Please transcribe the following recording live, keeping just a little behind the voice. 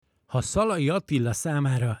Ha Szalai Attila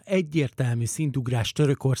számára egyértelmű szintugrás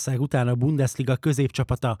Törökország után a Bundesliga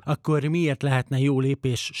középcsapata, akkor miért lehetne jó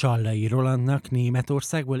lépés Sallai Rolandnak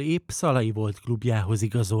Németországból épp Szalai volt klubjához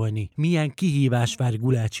igazolni? Milyen kihívás vár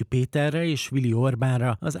Gulácsi Péterre és Willi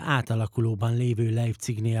Orbánra az átalakulóban lévő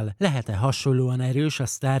Leipzignél? Lehet-e hasonlóan erős a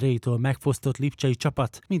sztárjaitól megfosztott lipcsei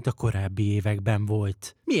csapat, mint a korábbi években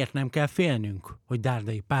volt? Miért nem kell félnünk, hogy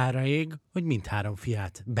Dárdai pára ég, hogy mindhárom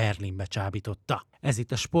fiát Berlinbe csábította? Ez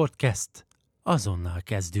itt a Sportcast. Azonnal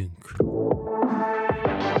kezdünk.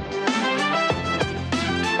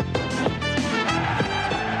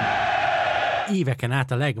 Éveken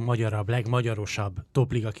át a legmagyarabb, legmagyarosabb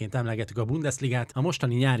topligaként emlegetük a Bundesligát. A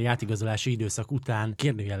mostani nyári átigazolási időszak után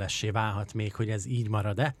kérdőjelessé válhat még, hogy ez így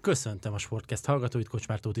marad-e. Köszöntöm a Sportcast hallgatóit,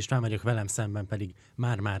 Kocsmár Tóth István vagyok, velem szemben pedig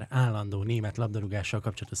már állandó német labdarúgással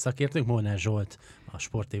kapcsolatos szakértőnk, Molnár Zsolt, a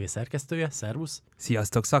Sport TV szerkesztője. Szervusz!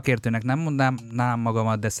 Sziasztok! Szakértőnek nem mondanám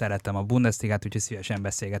magamat, de szeretem a Bundesligát, úgyhogy szívesen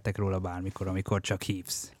beszélgetek róla bármikor, amikor csak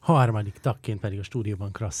hívsz. Harmadik tagként pedig a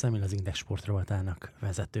stúdióban Krassz Emil, az Index Sport rovatának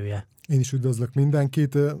vezetője. Én is üdvözlök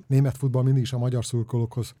mindenkit. Német futball mindig is a magyar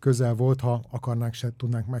szurkolókhoz közel volt, ha akarnánk, se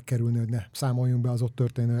tudnánk megkerülni, hogy ne számoljunk be az ott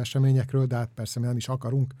történő eseményekről, de hát persze mi nem is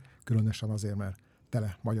akarunk, különösen azért, mert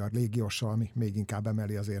tele magyar légióssal, ami még inkább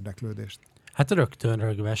emeli az érdeklődést. Hát rögtön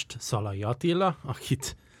rögvest Szalai Attila,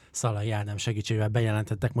 akit Szalai Ádám segítségével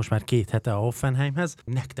bejelentettek most már 2 hete a Hoffenheimhez.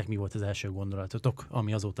 Nektek mi volt az első gondolatotok,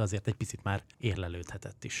 ami azóta azért egy picit már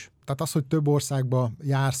érlelődhetett is? Tehát az, hogy több országba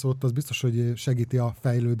jársz ott, az biztos, hogy segíti a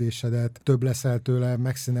fejlődésedet, több leszel tőle,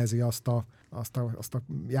 megszínezi azt a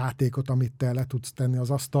játékot, amit te le tudsz tenni az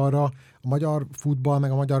asztalra. A magyar futball,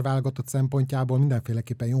 meg a magyar válogatott szempontjából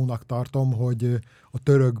mindenféleképpen jónak tartom, hogy a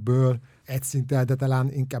törökből egy szinttel, de talán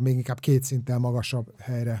még inkább 2 szinttel magasabb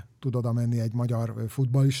helyre tud oda menni egy magyar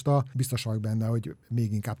futballista. Biztos vagyok benne, hogy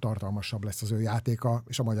még inkább tartalmasabb lesz az ő játéka,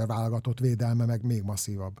 és a magyar válogatott védelme meg még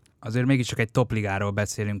masszívabb. Azért mégiscsak egy topligáról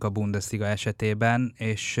beszélünk a Bundesliga esetében,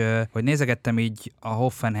 és hogy nézegettem így a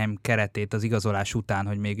Hoffenheim keretét az igazolás után,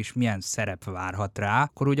 hogy mégis milyen szerep várhat rá,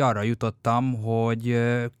 akkor úgy arra jutottam, hogy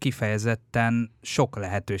kifejezetten sok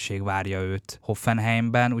lehetőség várja őt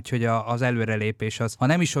Hoffenheimben, úgyhogy az előrelépés az, ha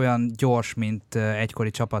nem is olyan gyors, mint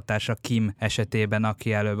egykori csapattársa Kim esetében,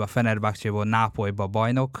 aki előbb a Fenerbahcséból Nápolyba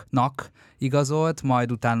bajnoknak igazolt,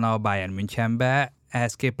 majd utána a Bayern Münchenbe.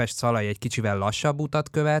 Ehhez képest Szalai egy kicsivel lassabb utat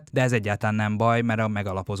követ, de ez egyáltalán nem baj, mert a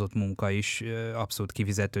megalapozott munka is abszolút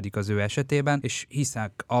kifizetődik az ő esetében, és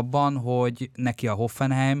hiszek abban, hogy neki a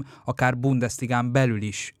Hoffenheim akár Bundesligán belül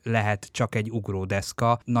is lehet csak egy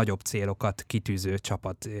ugródeszka, nagyobb célokat kitűző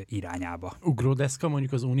csapat irányába. Ugródeszka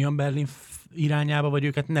mondjuk az Union Berlin irányába, vagy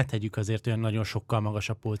őket ne tegyük azért olyan nagyon sokkal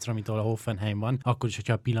magasabb polcra, mint ahol a Hoffenheim van, akkor is,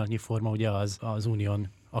 hogyha a pillanatnyi forma ugye az Union,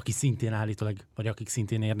 aki szintén állítólag, vagy akik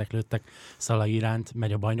szintén érdeklődtek Szalai iránt,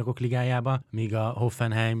 megy a Bajnokok Ligájába, míg a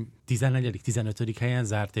Hoffenheim 14.-15. helyen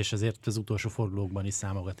zárt, és azért az utolsó fordulókban is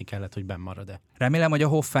számogatni kellett, hogy benn marad-e. Remélem, hogy a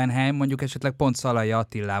Hoffenheim mondjuk esetleg pont Szalai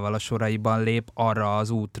Attilával a soraiban lép arra az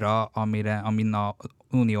útra, amin a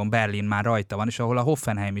Union Berlin már rajta van, és ahol a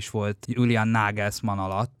Hoffenheim is volt Julian Nagelsmann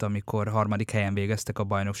alatt, amikor 3. helyen végeztek a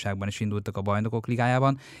bajnokságban és indultak a Bajnokok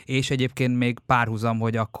Ligájában, és egyébként még párhuzam,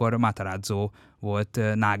 hogy akkor Matarazzo volt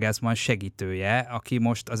Nagelsmann segítője, aki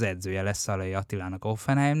most az edzője lesz Szalai Attilának a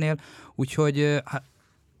Hoffenheimnél, úgyhogy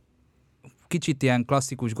kicsit ilyen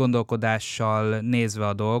klasszikus gondolkodással nézve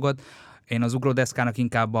a dolgot, én az ugródeszkának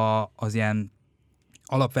inkább az ilyen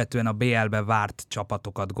alapvetően a BL-be várt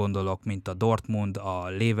csapatokat gondolok, mint a Dortmund, a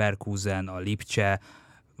Leverkusen, a Lipcse,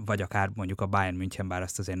 vagy akár mondjuk a Bayern München, bár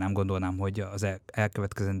azt azért nem gondolnám, hogy az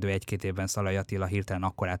elkövetkezendő 1-2 évben Szalai Attila hirtelen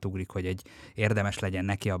akkor átugrik, hogy egy érdemes legyen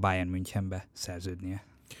neki a Bayern Münchenbe szerződnie.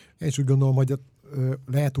 Én is úgy gondolom, hogy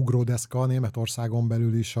lehet ugródeszka Németországon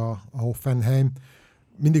belül is a Hoffenheim.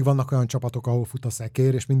 Mindig vannak olyan csapatok, ahol fut a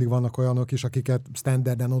szekér, és mindig vannak olyanok is, akiket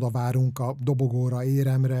standarden oda várunk a dobogóra,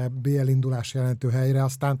 éremre, BL indulás jelentő helyre,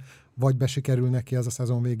 aztán vagy besikerül neki ez a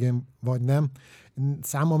szezon végén, vagy nem.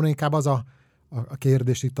 Számomra inkább az a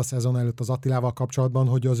kérdés itt a szezon előtt az Attilával kapcsolatban,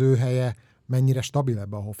 hogy az ő helye mennyire stabil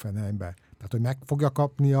ebbe a Hoffenheimbe. Tehát, hogy meg fogja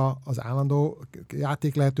kapni az állandó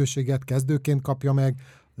játék lehetőséget, kezdőként kapja meg,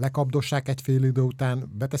 lekapdossák egy fél idő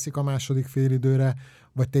után, beteszik a második fél időre,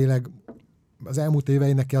 vagy tényleg az elmúlt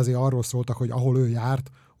évei neki azért arról szóltak, hogy ahol ő járt,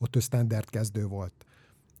 ott ő standard kezdő volt.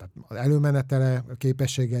 Tehát az előmenetele,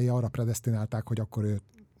 képességei arra predesztinálták, hogy akkor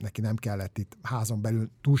neki nem kellett itt házon belül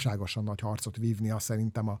túlságosan nagy harcot vívnia,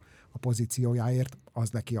 szerintem a pozíciójáért, az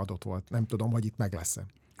neki adott volt. Nem tudom, hogy itt meg lesz-e.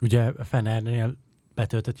 Ugye Fenernél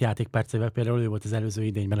betöltött játékpercével, például ő volt az előző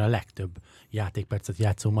idényben a legtöbb játékpercet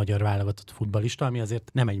játszó magyar válogatott futballista, ami azért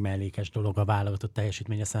nem egy mellékes dolog a válogatott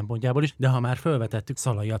teljesítménye szempontjából is, de ha már felvetettük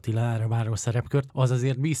Szalai Attilára váró szerepkört, az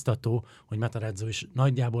azért biztató, hogy Matarazzo is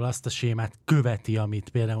nagyjából azt a sémát követi, amit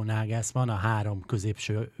például Nagelsmann a 3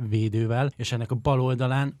 középső védővel, és ennek a bal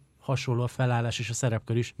oldalán hasonló a felállás és a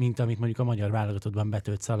szerepkör is, mint amit mondjuk a magyar válogatottban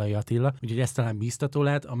betölt Szalai Attila. Úgyhogy ez talán biztató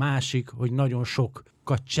lehet. A másik, hogy nagyon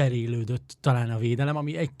sokat cserélődött talán a védelem,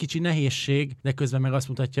 ami egy kicsi nehézség, de közben meg azt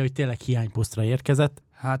mutatja, hogy tényleg hiányposztra érkezett.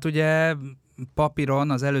 Hát ugye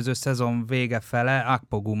papíron az előző szezon vége fele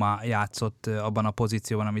Akpoguma játszott abban a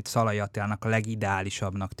pozícióban, amit Szalai Attilának a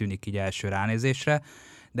legideálisabbnak tűnik így első ránézésre,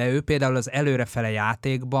 de ő például az előrefele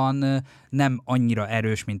játékban nem annyira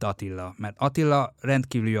erős, mint Attila. Mert Attila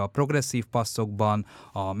rendkívül jó a progresszív passzokban,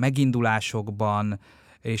 a megindulásokban,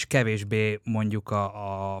 és kevésbé mondjuk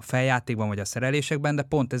a feljátékban vagy a szerelésekben, de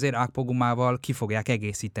pont ezért Akpogumával ki fogják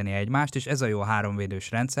egészíteni egymást, és ez a jó a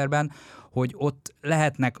háromvédős rendszerben, hogy ott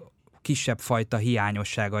lehetnek kisebb fajta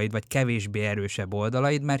hiányosságaid, vagy kevésbé erősebb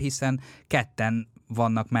oldalaid, mert hiszen ketten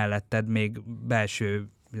vannak melletted még belső,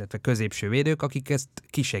 illetve középső védők, akik ezt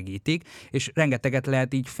kisegítik, és rengeteget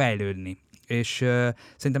lehet így fejlődni. És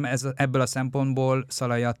szerintem ebből a szempontból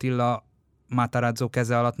Szalai Attila Matarazzo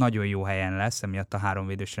keze alatt nagyon jó helyen lesz, emiatt a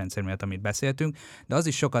háromvédős rendszer miatt, amit beszéltünk, de az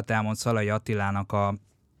is sokat elmond Szalai Attilának a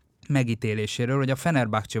megítéléséről, hogy a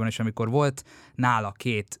Fenerbahcséban is, amikor volt nála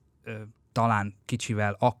 2 talán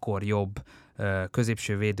kicsivel akkor jobb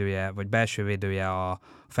középső védője, vagy belső védője a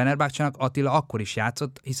Fenerbahcsénak, Attila akkor is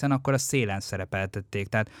játszott, hiszen akkor a szélen szerepeltették.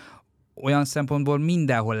 Tehát olyan szempontból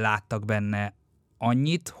mindenhol láttak benne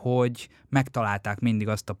annyit, hogy megtalálták mindig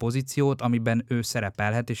azt a pozíciót, amiben ő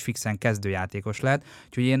szerepelhet, és fixen kezdőjátékos lehet.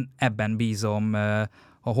 Úgyhogy én ebben bízom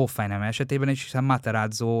a Hoffenheim esetében is, hiszen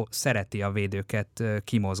Matarazzo szereti a védőket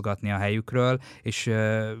kimozgatni a helyükről, és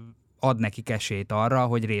ad nekik esélyt arra,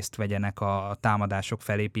 hogy részt vegyenek a támadások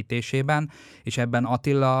felépítésében, és ebben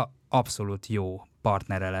Attila abszolút jó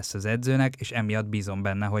partnere lesz az edzőnek, és emiatt bízom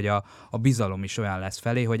benne, hogy a bizalom is olyan lesz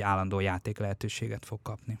felé, hogy állandó játék lehetőséget fog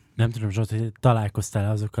kapni. Nem tudom, Zsolt, hogy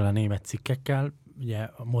találkoztál azokkal a német cikkekkel, ugye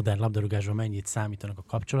a modern labdarúgásban mennyit számítanak a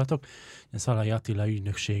kapcsolatok. A Szalai Attila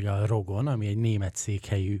ügynöksége a Rogon, ami egy német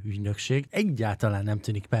székhelyű ügynökség. Egyáltalán nem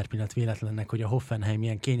tűnik per pillanat véletlennek, hogy a Hoffenheim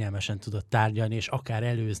milyen kényelmesen tudott tárgyalni, és akár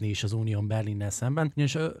előzni is az Unión Berlinnel szemben.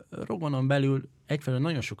 És a Rogonon belül egyfelől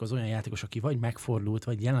nagyon sok az olyan játékos, aki vagy megfordult,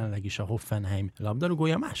 vagy jelenleg is a Hoffenheim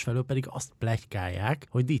labdarúgója, másfelől pedig azt pletykálják,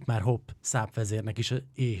 hogy Dietmar Hopp szápvezérnek is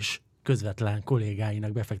és közvetlen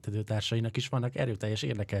kollégáinak, befektetőtársainak is vannak erőteljes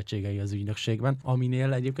érdekeltségei az ügynökségben,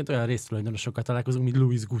 aminél egyébként olyan résztulajdonosokkal találkozunk, mint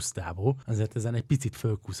Luis Gustavo. Azért ezen egy picit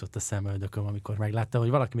fölkúszott a szemöldököm, amikor meglátta, hogy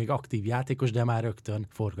valaki még aktív játékos, de már rögtön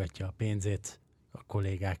forgatja a pénzét a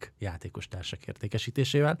kollégák játékostársak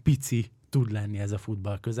értékesítésével. Pici tud lenni ez a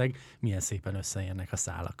futballközeg, milyen szépen összeérnek a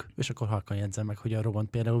szálak. És akkor halkan jegyzem meg, hogy a Rogon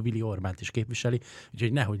például Willi Orbánt is képviseli,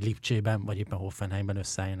 úgyhogy nehogy Lipcsében vagy éppen Hoffenheimben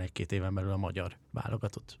összeálljon 1-2 éven belül a magyar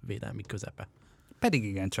válogatott védelmi közepe. Pedig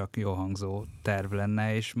igencsak jó hangzó terv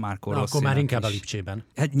lenne, és Marco Rossinak akkor már inkább is. a Lipcsében.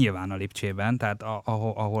 Hát nyilván a Lipcsében, tehát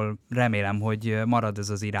ahol remélem, hogy marad ez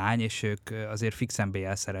az irány, és ők azért fixen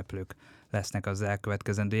BL szereplők lesznek az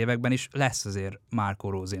elkövetkezendő években, és lesz azért Marco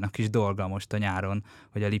Rosénak is dolga most a nyáron,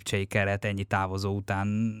 hogy a lipcsei keret ennyi távozó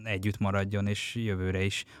után együtt maradjon, és jövőre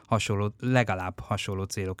is legalább hasonló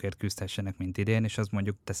célokért küzdhessenek, mint idén, és az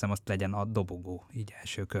mondjuk teszem, azt legyen a dobogó így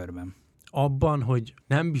első körben. Abban, hogy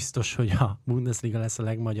nem biztos, hogy a Bundesliga lesz a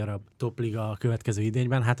legmagyarabb topliga a következő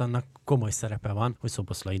idényben, hát annak komoly szerepe van, hogy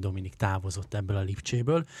Szoboszlai Dominik távozott ebből a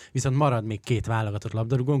Lipcséből, viszont marad még 2 válogatott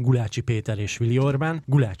labdarúgón, Gulácsi Péter és Willi Orbán.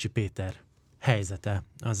 Gulácsi Péter helyzete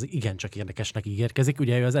az igencsak érdekesnek ígérkezik.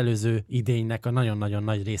 Ugye ő az előző idénynek a nagyon-nagyon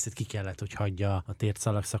nagy részét ki kellett, hogy hagyja a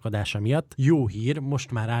térdszalag szakadása miatt. Jó hír,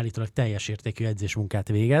 most már állítólag teljes értékű edzésmunkát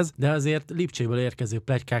végez, de azért Lipcséből érkező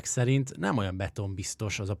pletykák szerint nem olyan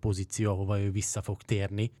betonbiztos az a pozíció, ahova ő vissza fog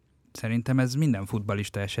térni. Szerintem ez minden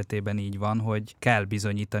futballista esetében így van, hogy kell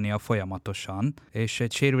bizonyítania folyamatosan, és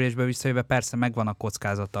egy sérülésbe visszajöve persze megvan a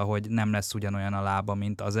kockázata, hogy nem lesz ugyanolyan a lába,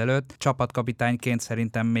 mint azelőtt. Csapatkapitányként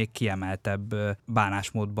szerintem még kiemeltebb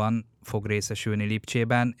bánásmódban fog részesülni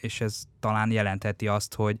Lipcsében, és ez talán jelentheti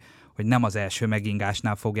azt, hogy nem az első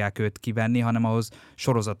megingásnál fogják őt kivenni, hanem ahhoz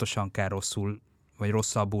sorozatosan kell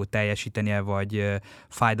rosszabbul teljesítenie, vagy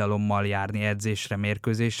fájdalommal járni edzésre,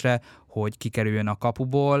 mérkőzésre, hogy kikerüljön a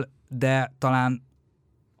kapuból, de talán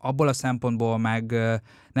abból a szempontból meg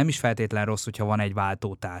nem is feltétlen rossz, hogyha van egy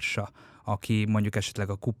váltótársa, aki mondjuk esetleg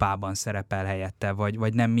a kupában szerepel helyette,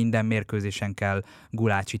 vagy nem minden mérkőzésen kell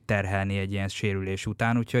Gulácsit terhelni egy ilyen sérülés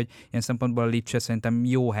után, úgyhogy ilyen szempontból a Lipcse szerintem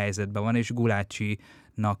jó helyzetben van, és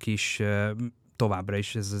Gulácsinak is továbbra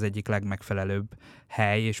is ez az egyik legmegfelelőbb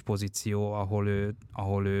hely és pozíció,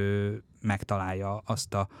 ahol ő megtalálja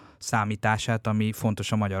azt a számítását, ami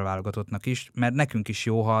fontos a magyar válogatottnak is, mert nekünk is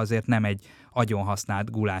jó, ha azért nem egy agyon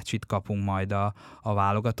használt Gulácsit kapunk majd a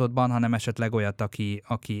válogatottban, hanem esetleg olyat,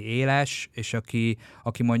 aki éles, és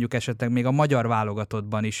aki mondjuk esetleg még a magyar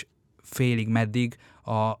válogatottban is félig meddig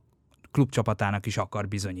a klubcsapatának is akar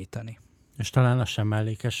bizonyítani. És talán az sem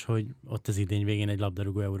mellékes, hogy ott az idény végén egy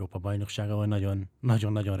labdarúgó Európa-bajnokság, ahol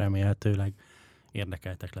nagyon-nagyon remélhetőleg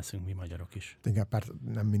érdekeltek leszünk mi magyarok is. Igen, mert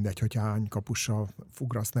nem mindegy, hogyha hány kapussal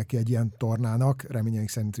fugrasz neki egy ilyen tornának, reményeink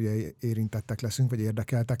szerint érintettek leszünk, vagy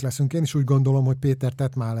érdekeltek leszünk. Én is úgy gondolom, hogy Péter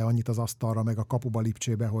tett már le annyit az asztalra, meg a kapuba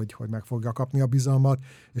Lipcsébe, hogy meg fogja kapni a bizalmat,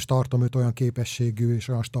 és tartom őt olyan képességű és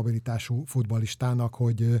olyan stabilitású futballistának,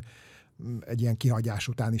 hogy egy ilyen kihagyás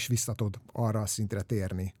után is vissza tud arra a szintre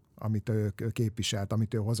térni, amit ő képviselt,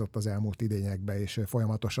 amit ő hozott az elmúlt idényekbe, és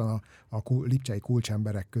folyamatosan a lipcsei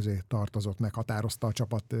kulcsemberek közé tartozott, meghatározta a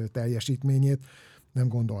csapat teljesítményét. Nem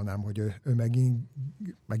gondolnám, hogy ő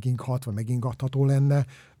meginghat, vagy megingatható lenne.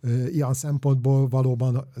 Ilyen szempontból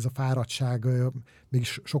valóban ez a fáradtság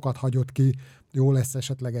mégis sokat hagyott ki. Jó lesz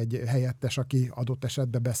esetleg egy helyettes, aki adott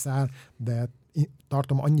esetben beszáll, de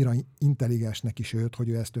tartom annyira intelligensnek is őt, hogy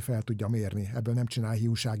ő ezt fel tudja mérni. Ebből nem csinál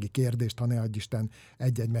hiúsági kérdést, ha ne adj Isten,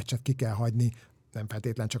 egy-egy meccset ki kell hagyni, nem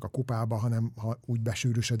feltétlen csak a kupába, hanem ha úgy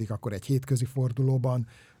besűrűsödik, akkor egy hétközi fordulóban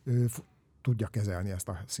ő tudja kezelni ezt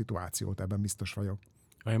a szituációt, ebben biztos vagyok.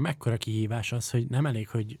 Vajon mekkora kihívás az, hogy nem elég,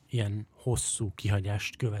 hogy ilyen hosszú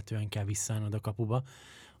kihagyást követően kell visszaállnod a kapuba,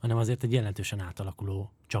 hanem azért egy jelentősen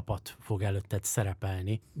átalakuló csapat fog előtted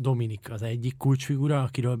szerepelni. Dominik az egyik kulcsfigura,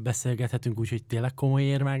 akiről beszélgethetünk, úgyhogy tényleg komoly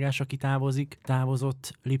érvágás, aki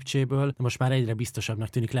távozott Lipcséből. De most már egyre biztosabbnak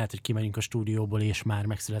tűnik, lehet, hogy kimegyünk a stúdióból, és már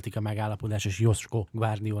megszületik a megállapodás, és Josko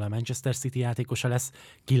Guardiola Manchester City játékosa lesz,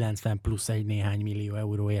 90 plusz egy néhány millió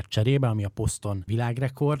euróért cserébe, ami a poszton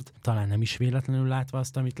világrekord. Talán nem is véletlenül látva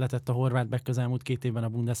azt, amit letett a horvát back az elmúlt 2 évben a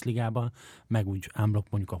Bundesligában, meg úgy unblock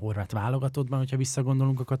mondjuk a horvát válogatottban, hogyha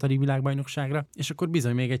visszagondolunk a katari világbajnokságra, és akkor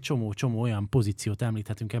bizony még egy csomó olyan pozíciót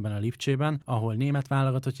említhetünk ebben a Lipcsében, ahol német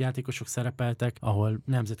válogatott játékosok szerepeltek, ahol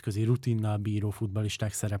nemzetközi rutinnal bíró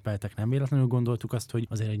futballisták szerepeltek. Nem véletlenül gondoltuk azt, hogy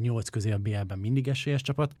azért egy 8 közé a BL-ben mindig esélyes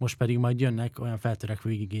csapat, most pedig majd jönnek olyan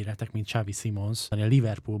feltörekvő ígéretek, mint Xavi Simons, a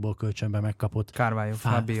Liverpoolból kölcsönben megkapott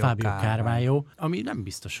Fabio Carvalho, ami nem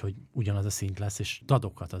biztos, hogy ugyanaz a szint lesz, és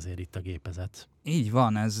dadokat azért itt a gépezet. Így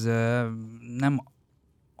van, ez nem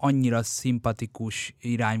annyira szimpatikus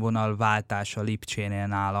irányvonalváltás a Lipcsénél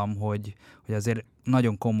nálam, hogy azért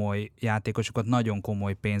nagyon komoly játékosokat nagyon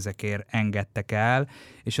komoly pénzekért engedtek el,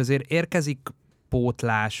 és azért érkezik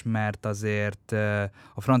pótlás, mert azért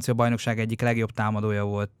a francia bajnokság egyik legjobb támadója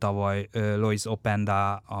volt tavaly Lois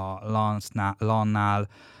Openda a Lannál,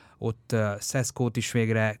 ott Szeszkót is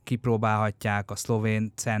végre kipróbálhatják, a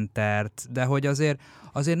szlovén centert, de hogy azért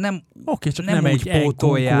nem, csak nem úgy egy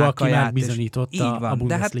pótolják aki már bizonyította a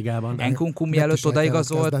Bundesligában. De hát Nkunku mielőtt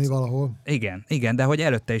odaigazolt. Valahol. Igen, de hogy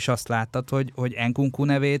előtte is azt láttad, hogy Nkunku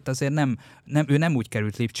nevét azért ő nem úgy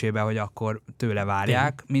került Lipcsébe, hogy akkor tőle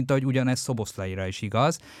várják, mint ahogy ugyanez Szoboszlaira is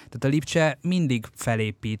igaz. Tehát a Lipcse mindig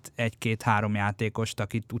felépít 1-2-3 játékost,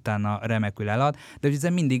 akit utána remekül elad, de ez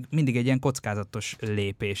mindig egy ilyen kockázatos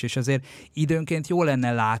lépés, és azért időnként jó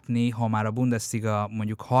lenne látni, ha már a Bundesliga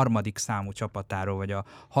mondjuk 3. számú csapatáról, vagy a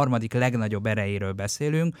 3. legnagyobb erejéről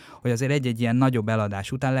beszélünk, hogy azért egy ilyen nagyobb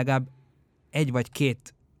eladás után legalább 1 vagy 2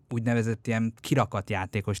 úgynevezett ilyen kirakat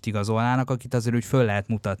játékost igazolnának, akit azért úgy föl lehet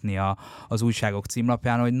mutatni az újságok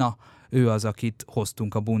címlapján, hogy na, ő az, akit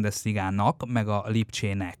hoztunk a Bundesligának, meg a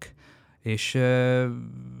Lipcsének. És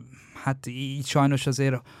hát így sajnos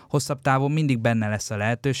azért hosszabb távon mindig benne lesz a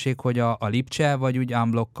lehetőség, hogy a Lipcse, vagy úgy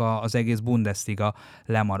unblock az egész Bundesliga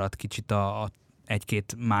lemarad kicsit a 1-2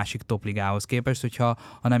 másik topligához képest, hogyha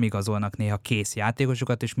nem igazolnak néha kész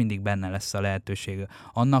játékosokat, és mindig benne lesz a lehetőség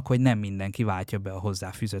annak, hogy nem mindenki váltja be a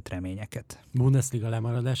hozzáfűzött reményeket. Bundesliga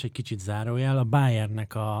lemaradás, egy kicsit zárójel. A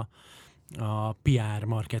Bayernnek a PR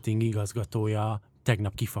marketing igazgatója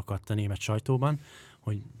tegnap kifakadt a német sajtóban,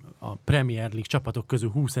 hogy a Premier League csapatok közül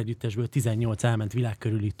 20 együttesből 18 elment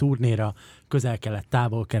világkörüli turnéra, közel-kelet,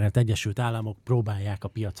 távol-kelet, Egyesült Államok próbálják a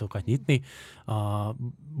piacokat nyitni. A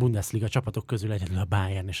Bundesliga csapatok közül egyedül a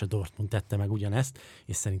Bayern és a Dortmund tette meg ugyanezt,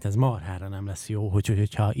 és szerintem ez marhára nem lesz jó,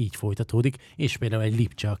 hogyha így folytatódik, és például egy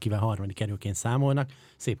Lipcse, akivel harmadik erőként számolnak,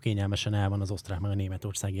 szép kényelmesen el van az osztrák meg a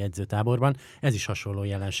németországi edzőtáborban. Ez is hasonló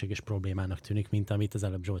jelenség és problémának tűnik, mint amit az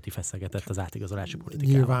előbb Zsolti feszegetett az átigazolási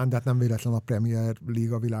politikával. Nyilván, de hát nem véletlen a Premier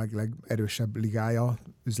League a világ legerősebb ligája,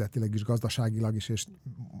 üzletileg is, gazdaságilag is, és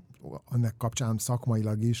ennek kapcsán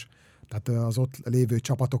szakmailag is. Tehát az ott lévő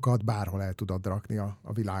csapatokat bárhol el tudod rakni a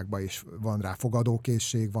világba, és van rá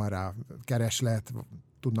fogadókészség, van rá kereslet,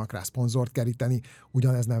 tudnak rá szponzort keríteni.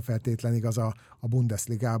 Ugyanez nem feltétlen igaz a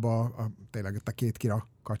Bundesligába, tényleg a két kirakat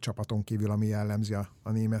csapaton kívül, ami jellemzi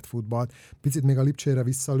a német futballt. Picit még a Lipcsére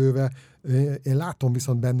visszalőve, én látom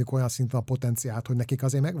viszont bennük olyan szinten a potenciált, hogy nekik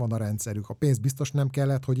azért megvan a rendszerük. A pénz biztos nem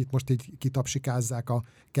kellett, hogy itt most így kitapsikázzák a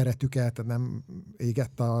keretüket, nem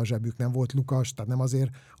égett a zsebük, nem volt lukas, tehát nem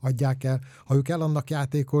azért adják el. Ha ők eladnak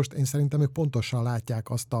játékost, én szerintem ők pontosan látják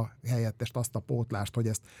azt a helyettest, azt a pótlást, hogy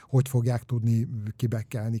ezt hogy fogják tudni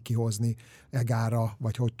kibekkelni, kihozni egára,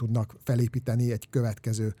 vagy hogy tudnak felépíteni egy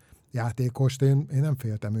következő játékost. Én nem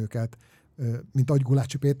féltem őket. Mint ahogy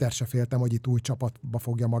Gulácsi Péter se féltem, hogy itt új csapatba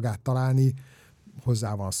fogja magát találni,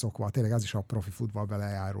 hozzá van szokva. Tényleg ez is a profi futball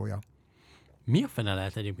belejárója. Mi a fene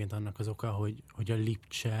lehet egyébként annak az oka, hogy a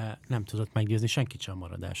Lipcse nem tudott meggyőzni senkit sem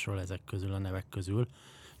maradásról ezek közül, a nevek közül?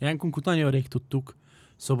 Jánkunkut nagyon rég tudtuk,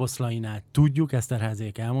 Szoboszlainál tudjuk,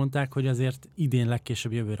 Eszterháziék elmondták, hogy azért idén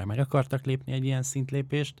legkésőbb jövőre meg akartak lépni egy ilyen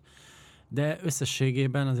szintlépést, de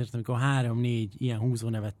összességében azért, amikor 3-4 ilyen húzó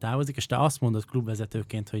nevet távozik, és te azt mondod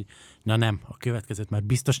klubvezetőként, hogy na nem, a következőt már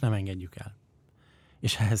biztos nem engedjük el.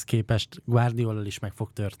 És ehhez képest Guardiolal is meg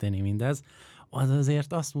fog történni mindez, az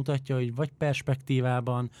azért azt mutatja, hogy vagy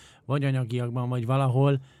perspektívában, vagy anyagiakban, vagy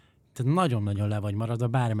valahol, tehát nagyon-nagyon le vagy maradva,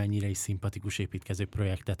 bármennyire is szimpatikus építkező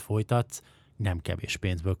projektet folytatsz, nem kevés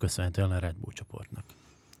pénzből köszönhetően a Red Bull csoportnak.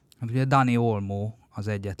 Hát ugye Dani Olmo az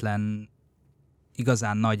egyetlen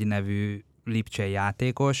igazán nagy nevű lipcsei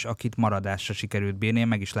játékos, akit maradásra sikerült bírni. Én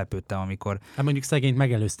meg is lepődtem, amikor... Hát mondjuk szegényt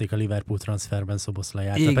megelőzték a Liverpool transferben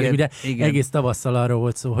Szoboszlaiát. Pedig ugye egész tavasszal arról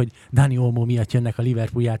volt szó, hogy Dani Olmo miatt jönnek a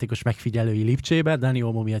Liverpool játékos megfigyelői Lipcsébe, Dani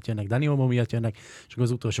Olmo miatt jönnek, és akkor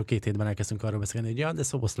az utolsó 2 hétben elkezdtünk arról beszélni, hogy ja, de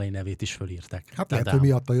Szoboszlai nevét is fölírták. Hát lehet, hogy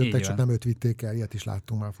miatta jöttek, csak nem őt vitték el, ilyet is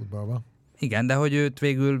láttunk már futballban. Igen, de hogy őt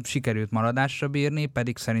végül sikerült maradásra bírni,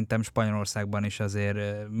 pedig szerintem Spanyolországban is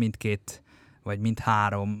azért mindkét vagy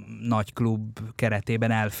mindhárom nagy klub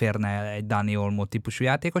keretében elférne egy Dani Olmo típusú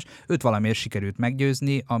játékos. Őt valamiért sikerült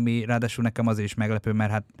meggyőzni, ami ráadásul nekem azért is meglepő,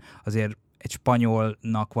 mert hát azért egy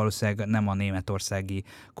spanyolnak valószínűleg nem a németországi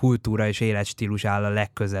kultúra és életstílus áll a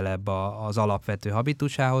legközelebb az alapvető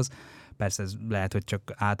habitusához. Persze ez lehet, hogy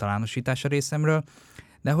csak általánosítás a részemről.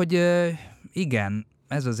 De hogy igen,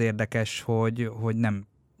 ez az érdekes, hogy nem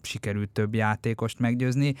sikerült több játékost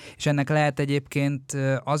meggyőzni, és ennek lehet egyébként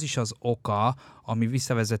az is az oka, ami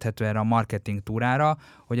visszavezethető erre a marketing túrára,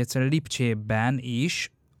 hogy egyszerűen Lipcsében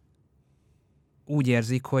is úgy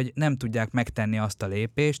érzik, hogy nem tudják megtenni azt a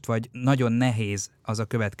lépést, vagy nagyon nehéz az a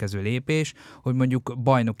következő lépés, hogy mondjuk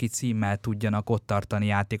bajnoki címmel tudjanak ott tartani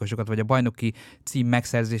játékosokat, vagy a bajnoki cím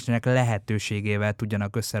megszerzésének lehetőségével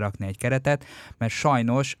tudjanak összerakni egy keretet, mert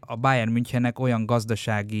sajnos a Bayern Münchennek olyan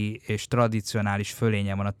gazdasági és tradicionális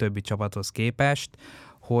fölénye van a többi csapathoz képest,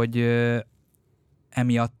 hogy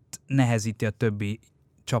emiatt nehezíti a többi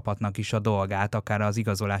csapatnak is a dolgát, akár az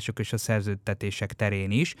igazolások és a szerződtetések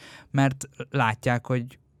terén is, mert látják,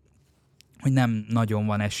 hogy nem nagyon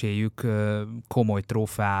van esélyük komoly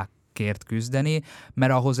trófeákért küzdeni,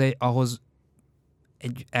 mert ahhoz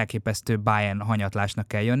egy elképesztő Bayern hanyatlásnak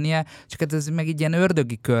kell jönnie, csak hát ez meg egy ilyen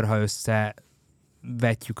ördögi kör, ha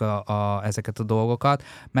összevetjük ezeket a dolgokat,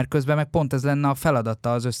 mert közben meg pont ez lenne a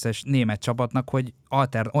feladata az összes német csapatnak, hogy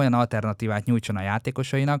olyan alternatívát nyújtson a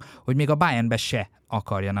játékosainak, hogy még a Bayernbe se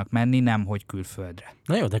akarjanak menni, nem hogy külföldre.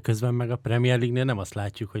 Na jó, de közben meg a Premier League-nél nem azt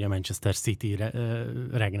látjuk, hogy a Manchester City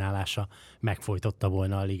regnálása megfojtotta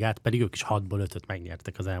volna a ligát, pedig ők is 6-ból 5-öt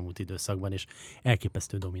megnyertek az elmúlt időszakban, és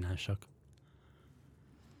elképesztő dominánsak.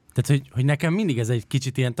 Tehát, hogy nekem mindig ez egy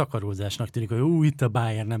kicsit ilyen takarózásnak tűnik, hogy itt a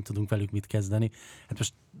Bayern, nem tudunk velük mit kezdeni. Hát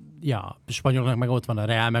most, ja, a spanyoloknak meg ott van a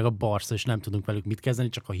Real, meg a Barca, és nem tudunk velük mit kezdeni,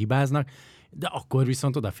 csak ha hibáznak, de akkor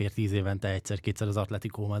viszont odafér 10 évente egyszer-kétszer az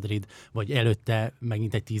Atletico Madrid, vagy előtte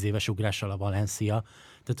megint egy 10 éves ugrással a Valencia.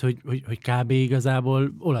 Tehát, hogy kb.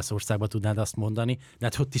 Igazából Olaszországban tudnád azt mondani, de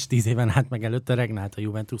hát ott is 10 éven át meg előtte regnált a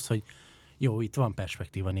Juventus, hogy jó, itt van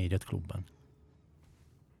perspektíva 4-5 klubban.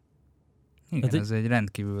 Igen, ez egy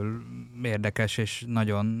rendkívül érdekes és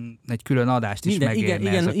nagyon egy külön adást is megérne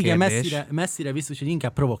ez a kérdés. Igen, messzire vissza, hogy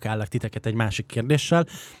inkább provokállak titeket egy másik kérdéssel.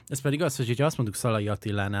 Ez pedig az, hogy azt mondjuk Szalai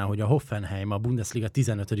Attilánál, hogy a Hoffenheim, a Bundesliga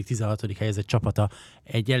 15.-16. helyezett csapata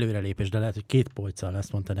egy előrelépés, de lehet, hogy 2 polccal,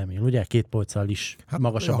 ezt mondta nem én, ugye? 2 polccal is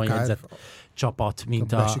magasabban jegyzett csapat,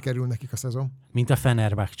 sikerül nekik a szezon. Mint a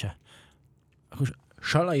Fenerbahce.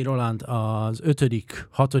 Sallai Roland az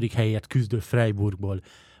 5.-6. helyért küzdő Freiburgból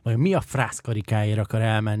vagy mi a frászkarikáért akar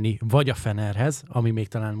elmenni, vagy a Fenerhez, ami még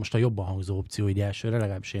talán most a jobban hangzó opció így elsőre,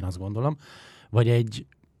 legalábbis én azt gondolom, vagy egy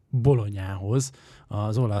Bolognához,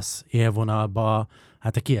 az olasz élvonalba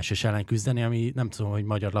hát a kiesés ellen küzdeni, ami nem tudom, hogy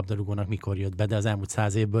magyar labdarúgónak mikor jött be, de az elmúlt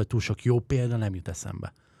 100 évből túl sok jó példa nem jut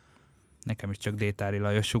eszembe. Nekem is csak Détári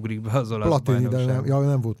Lajos ugrik be az olasz Platini, bajnokságban. de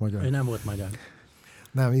nem volt magyar. Ő nem volt magyar.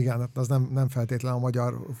 Nem, igen, az nem feltétlenül a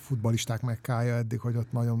magyar futballisták megkája eddig, hogy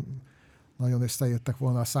ott nagyon összejöttek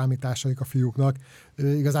volna a számításaik a fiúknak.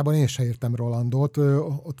 Igazából én sem értem Rolandot.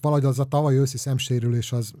 Ott valahogy az a tavaly őszi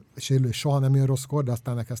szemsérülés, sérülés soha nem jön rosszkor, de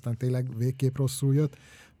aztán aztán tényleg végképp rosszul jött.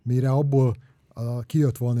 Mire abból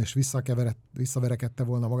kijött volna és visszaverekedte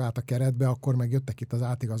volna magát a keretbe, akkor meg jöttek itt az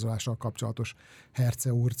átigazolással kapcsolatos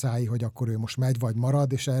herceurcái, hogy akkor ő most megy vagy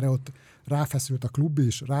marad, és erre ott ráfeszült a klub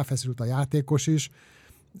is, ráfeszült a játékos is,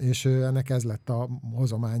 és ennek ez lett a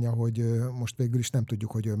hozománya, hogy most végül is nem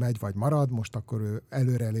tudjuk, hogy ő megy vagy marad, most akkor ő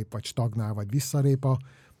előrelép, vagy stagnál, vagy visszalép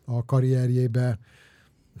a karrierjébe.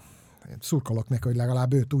 Én szurkolok neki, hogy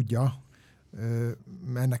legalább ő tudja,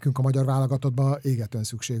 mert nekünk a magyar válogatottban égetően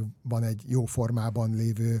szükség van egy jó formában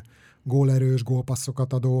lévő gólerős,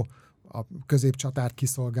 gólpasszokat adó, a középcsatárt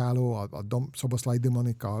kiszolgáló, a Szoboszlai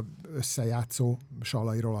Dimonika összejátszó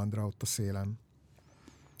Sallai Rolandra ott a szélen.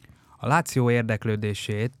 A Láció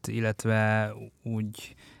érdeklődését, illetve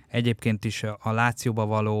úgy egyébként is a Lációba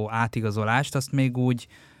való átigazolást, azt még úgy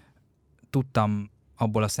tudtam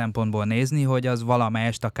abból a szempontból nézni, hogy az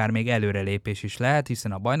valamelyest akár még előrelépés is lehet,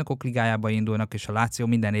 hiszen a Bajnokok Ligájába indulnak, és a Láció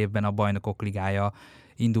minden évben a Bajnokok Ligája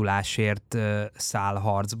indulásért száll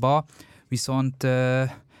harcba. Viszont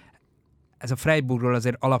ez a Freiburgról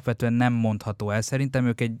azért alapvetően nem mondható el. Szerintem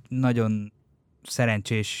ők egy nagyon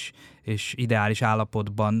szerencsés és ideális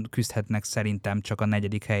állapotban küzdhetnek szerintem csak a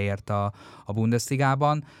 4. helyért a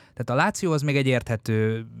Bundesligában. Tehát a Láció az még egy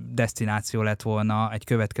érthető desztináció lett volna egy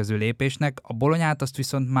következő lépésnek. A Bolonyát azt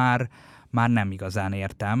viszont már nem igazán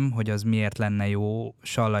értem, hogy az miért lenne jó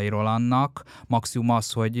Sallai Rolandnak. Maximum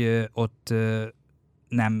az, hogy ott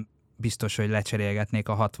nem biztos, hogy lecserélgetnék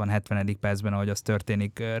a 60-70. percben, ahogy az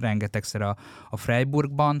történik rengetegszer a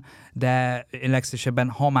Freiburgban, de legszívesebben,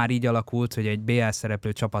 ha már így alakult, hogy egy BL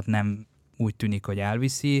szereplő csapat nem úgy tűnik, hogy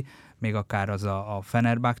elviszi, még akár az a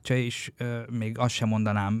Fenerbahce is, még azt sem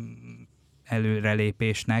mondanám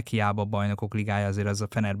előrelépésnek, hiába a Bajnokok Ligája, azért az a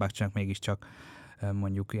Fenerbahce-nek mégiscsak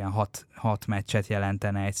mondjuk ilyen 6 meccset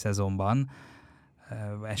jelentene egy szezonban,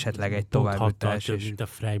 esetleg egy továbbjutás. Több, mint a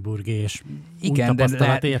Freiburg, és igen, de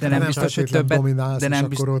nem biztos, hogy többet, de nem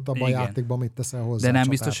biztos, akkor ott abban a játékban mit teszel hozzá. De nem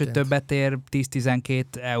biztos, hogy többet ér 10-12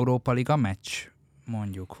 Európa Liga meccs,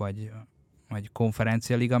 mondjuk, vagy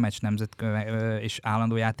konferencia liga meccs és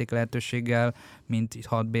állandó játék lehetőséggel, mint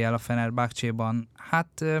 6 BL a Fenerbahce-ban.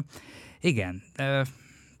 Hát igen,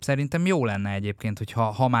 szerintem jó lenne egyébként, hogy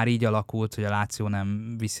ha már így alakult, hogy a Láció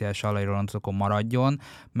nem viszi el Sallai Rolandot, akkor maradjon,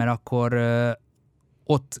 mert akkor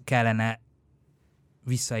ott kellene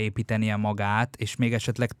visszaépítenie magát, és még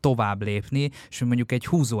esetleg tovább lépni, és mondjuk egy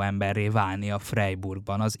húzóemberré válni a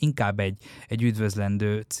Freiburgban. Az inkább egy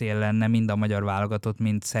üdvözlendő cél lenne mind a magyar válogatott,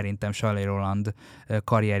 mint szerintem Sallai Roland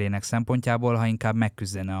karrierjének szempontjából, ha inkább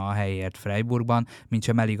megküzdene a helyért Freiburgban, mint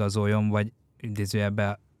sem eligazoljon, vagy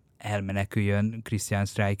idézőjelben elmeneküljön Christian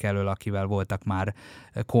Streich elől, akivel voltak már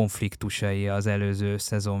konfliktusai az előző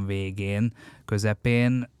szezon végén,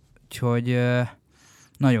 közepén. Úgyhogy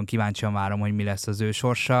nagyon kíváncsian várom, hogy mi lesz az ő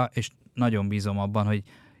sorsa, és nagyon bízom abban, hogy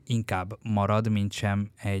inkább marad, mint sem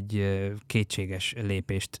egy kétséges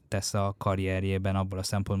lépést tesz a karrierjében abból a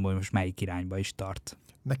szempontból, hogy most melyik irányba is tart.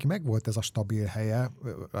 Neki megvolt ez a stabil helye,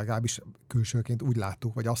 legalábbis külsőként úgy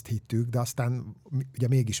láttuk, vagy azt hittük, de aztán ugye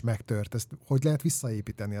mégis megtört. Ezt hogy lehet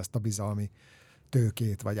visszaépíteni, ezt a bizalmi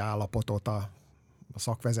tőkét, vagy állapotot a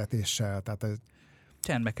szakvezetéssel? Tehát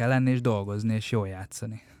Csendbe kell lenni, és dolgozni, és jól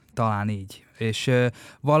játszani. Talán így. És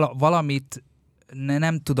valamit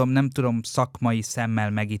nem tudom szakmai szemmel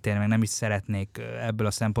megítélni, meg nem is szeretnék ebből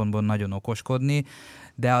a szempontból nagyon okoskodni,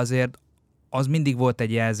 de azért az mindig volt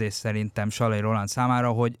egy jelzés szerintem Sallai Roland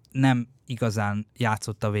számára, hogy nem igazán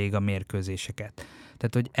játszotta végig a mérkőzéseket.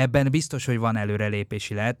 Tehát, hogy ebben biztos, hogy van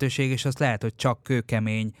előrelépési lehetőség, és azt lehet, hogy csak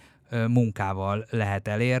kőkemény munkával lehet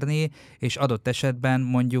elérni, és adott esetben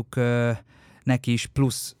mondjuk neki is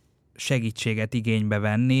plusz segítséget igénybe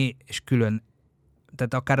venni, és külön,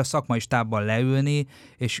 tehát akár a szakmai stábban leülni,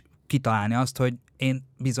 és kitalálni azt, hogy én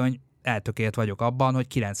bizony eltökélt vagyok abban, hogy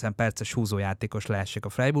 90 perces húzójátékos lehessek a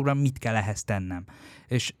Freiburgban, mit kell ehhez tennem.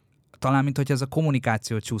 És talán, mint hogy ez a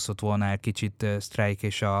kommunikáció csúszott volna el kicsit Streik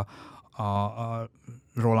és a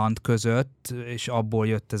Roland között, és abból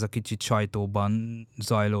jött ez a kicsit sajtóban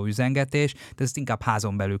zajló üzengetés, de ezt inkább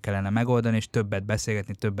házon belül kellene megoldani, és többet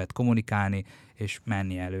beszélgetni, többet kommunikálni, és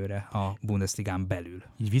menni előre a Bundesligán belül.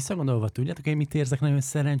 Így visszagondolva, tudjátok, én mit érzek nagyon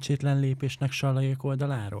szerencsétlen lépésnek Sallaiék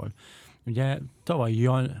oldaláról? Ugye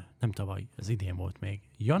ez idén volt még,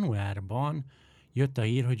 januárban jött a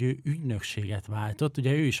hír, hogy ő ügynökséget váltott.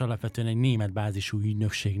 Ugye ő is alapvetően egy német bázisú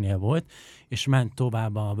ügynökségnél volt, és ment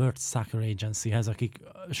tovább a World Soccer Agencyhez, akik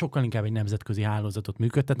sokkal inkább egy nemzetközi hálózatot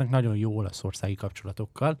működtetnek, nagyon jó olaszországi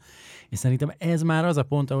kapcsolatokkal. És szerintem ez már az a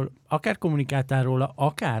pont, ahol akár kommunikáltál róla,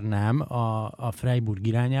 akár nem a Freiburg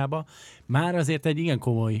irányába, már azért egy igen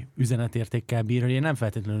komoly üzenetértékkel bír, hogy én nem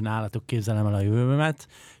feltétlenül nálatok képzelem el a jövőmet,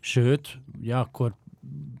 sőt, ugye akkor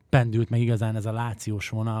pendült meg igazán ez a lációs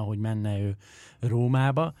vonal, hogy menne ő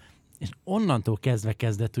Rómába, és onnantól kezdve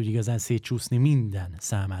kezdett úgy igazán szétcsúszni minden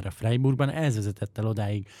számára Freiburgban. Ez vezetett el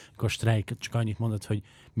odáig, akkor Streik csak annyit mondott, hogy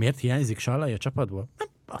miért hiányzik Sallai a csapatból?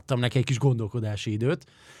 Adtam neki egy kis gondolkodási időt,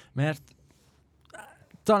 mert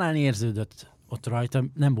talán érződött ott rajta,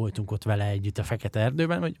 nem voltunk ott vele együtt a Fekete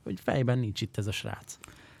Erdőben, hogy fejben nincs itt ez a srác.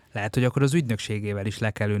 Lehet, hogy akkor az ügynökségével is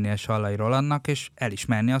le kell ülni a Sallai Rolandnak, és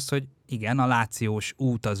elismerni azt, hogy igen, a lációs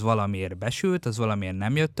út az valamiért besült, az valamiért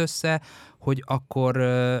nem jött össze, hogy akkor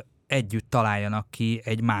együtt találjanak ki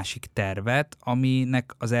egy másik tervet,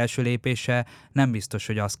 aminek az első lépése nem biztos,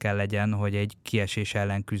 hogy az kell legyen, hogy egy kiesés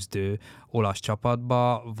ellen küzdő olasz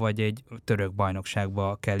csapatba, vagy egy török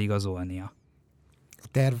bajnokságba kell igazolnia. A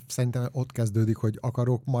terv szerintem ott kezdődik, hogy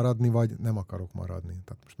akarok maradni, vagy nem akarok maradni.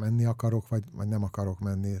 Tehát most menni akarok, vagy nem akarok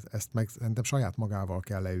menni. Ezt meg szerintem saját magával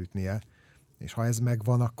kell leütnie. És ha ez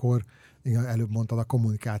megvan, akkor igen, előbb mondtad a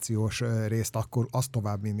kommunikációs részt, akkor azt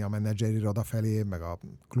tovább vinni a menedzseri iroda felé, meg a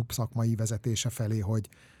klub szakmai vezetése felé, hogy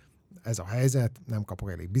ez a helyzet, nem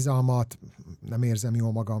kapok elég bizalmat, nem érzem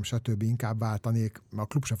jól magam, stb. Inkább váltanék, mert a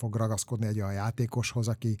klub se fog ragaszkodni egy olyan játékoshoz,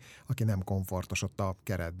 aki nem komfortos ott a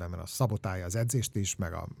keretben, mert az szabotálja az edzést is,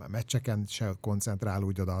 meg a meccseken se koncentrál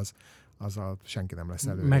úgy oda, azzal senki nem lesz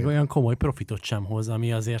előrébb. Meg olyan komoly profitot sem hoz,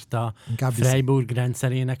 ami azért a Freiburg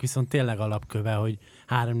rendszerének viszont tényleg alapköve, hogy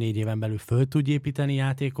 3-4 éven belül föl tud építeni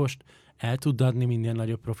játékost, el tud adni minden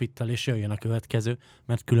nagyobb profittal, és jöjjön a következő,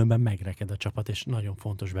 mert különben megreked a csapat, és nagyon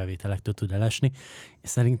fontos bevételektől tud elesni. És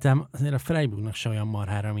szerintem azért a Freiburgnak se olyan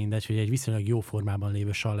marhára mindegy, hogy egy viszonylag jó formában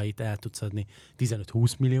lévő Sallait el tudsz adni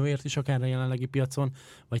 15-20 millióért is akár a jelenlegi piacon,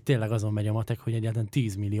 vagy tényleg azon megy a matek, hogy egyáltalán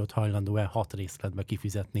 10 milliót hajlandó el 6 részletbe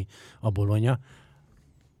kifizetni a Bologna.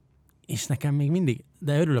 És nekem még mindig,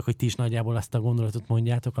 de örülök, hogy ti is nagyjából azt a gondolatot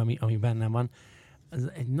mondjátok, ami bennem van. Ez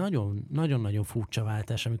egy nagyon-nagyon furcsa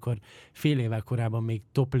váltás, amikor fél évvel korábban még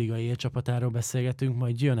topligai élcsapatáról beszélgetünk,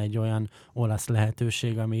 majd jön egy olyan olasz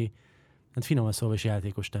lehetőség, ami hát finoman szólva is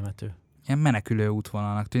játékos temető. Ilyen menekülő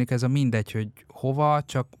útvonalnak tűnik, ez a mindegy, hogy hova,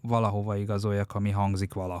 csak valahova igazoljak, ami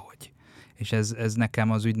hangzik valahogy. És ez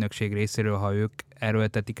nekem az ügynökség részéről, ha ők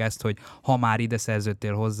erőltetik ezt, hogy ha már ide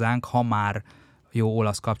szerződtél hozzánk, ha már jó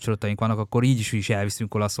olasz kapcsolataink vannak, akkor így is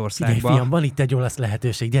elviszünk Olaszországba. Igen, fiam, van itt egy olasz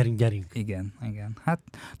lehetőség, gyerünk. Igen. Hát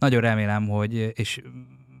nagyon remélem, hogy és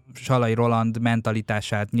Sallai Roland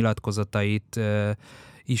mentalitását, nyilatkozatait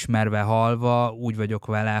ismerve, hallva, úgy vagyok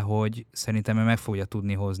vele, hogy szerintem ő meg fogja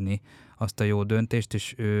tudni hozni azt a jó döntést,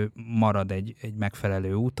 és ő marad egy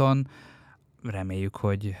megfelelő úton. Reméljük,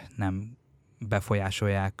 hogy nem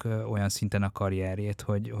befolyásolják olyan szinten a karrierjét,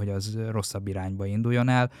 hogy az rosszabb irányba induljon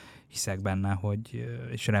el. Hiszek benne,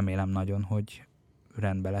 és remélem nagyon, hogy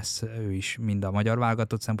rendben lesz ő is mind a magyar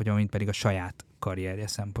válogatott szempontjából, mind pedig a saját karrierje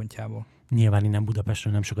szempontjából. Nyilván innen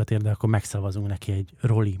Budapestről nem sokat ér, de akkor megszavazunk neki egy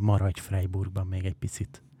Roli, maradj Freiburgban még egy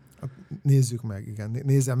picit. Nézzük meg, igen.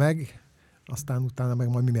 Nézze meg, aztán utána meg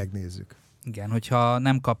majd mi megnézzük. Igen, hogyha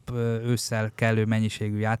nem kap ősszel kellő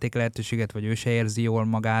mennyiségű játék lehetőséget, vagy ő se érzi jól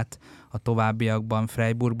magát a továbbiakban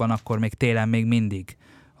Freiburgban, akkor még télen még mindig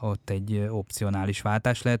ott egy opcionális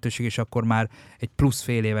váltás lehetőség, és akkor már egy plusz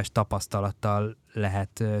fél éves tapasztalattal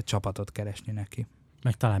lehet csapatot keresni neki.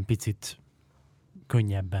 Meg talán picit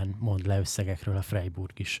könnyebben mond le összegekről a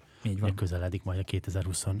Freiburg is. Így van. Közeledik majd a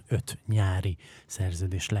 2025 nyári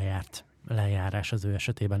szerződés lejárás az ő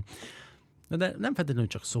esetében. De nem feltétlenül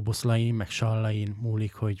csak Szoboszlain, meg Sallain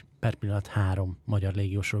múlik, hogy per pillanat 3 magyar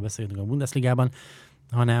légiósról beszélünk a Bundesligában,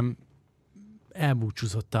 hanem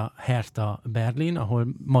elbúcsúzott a Hertha Berlin, ahol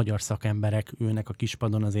magyar szakemberek ülnek a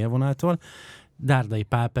kispadon az élvonaltól. Dárdai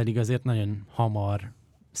Pál pedig azért nagyon hamar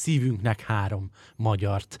szívünknek 3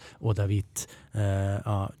 magyart odavitt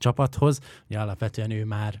a csapathoz. Ugye alapvetően ő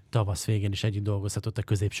már tavasz végén is együtt dolgozhatott a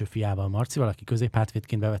középső fiával, Marcival, aki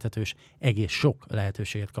középhátvédként bevethető, és egész sok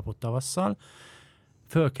lehetőséget kapott tavasszal.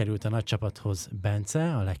 Fölkerült a nagy csapathoz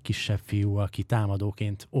Bence, a legkisebb fiú, aki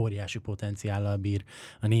támadóként óriási potenciállal bír.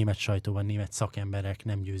 A német sajtóban német szakemberek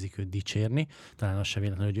nem győzik őt dicsérni. Talán az se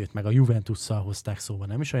véletlen, hogy őt meg a Juventusszal hozták szóba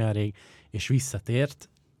nem is olyan rég, és visszatért,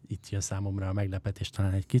 itt jön számomra a meglepetés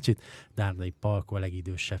talán egy kicsit, Dárdai Palko, a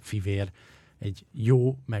legidősebb fivér. Egy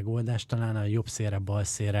jó megoldás talán a jobb szélre, bal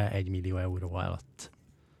szélre 1 millió euró alatt.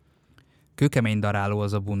 Kőkemény daráló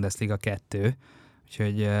az a Bundesliga 2,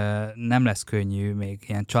 úgyhogy nem lesz könnyű még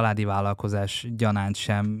ilyen családi vállalkozás gyanánt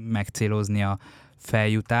sem megcélozni a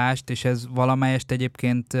feljutást, és ez valamelyest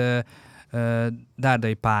egyébként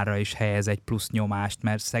Dárdai Pálra is helyez egy plusz nyomást,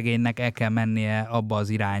 mert szegénynek el kell mennie abba az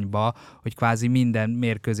irányba, hogy kvázi minden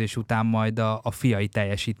mérkőzés után majd a fiai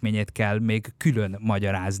teljesítményét kell még külön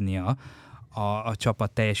magyaráznia a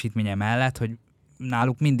csapat teljesítménye mellett, hogy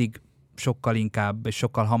náluk mindig sokkal inkább és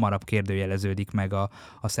sokkal hamarabb kérdőjeleződik meg a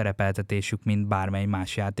szerepeltetésük, mint bármely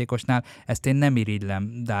más játékosnál. Ezt én nem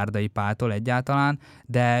irigylem Dárdai Páltól egyáltalán,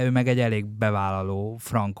 de ő meg egy elég bevállaló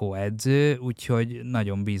frankó edző, úgyhogy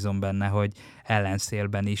nagyon bízom benne, hogy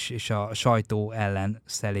ellenszélben is, és a sajtó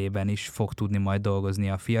ellenszelében is fog tudni majd dolgozni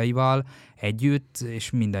a fiaival együtt, és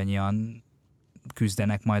mindannyian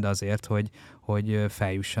küzdenek majd azért, hogy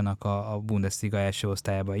feljussanak a Bundesliga első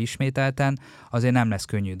osztályába ismételten. Azért nem lesz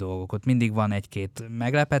könnyű dolgok. Ott mindig van 1-2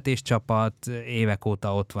 meglepetés csapat, évek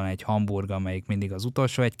óta ott van egy Hamburg, amelyik mindig az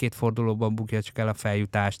utolsó 1-2 fordulóban bukja csak el a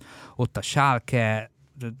feljutást. Ott a Schalke,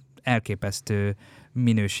 elképesztő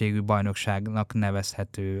minőségű bajnokságnak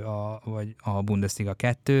nevezhető a Bundesliga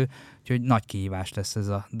 2, úgyhogy nagy kihívás lesz ez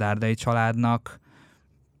a Dárdai családnak.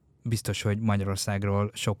 Biztos, hogy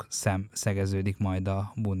Magyarországról sok szem szegeződik majd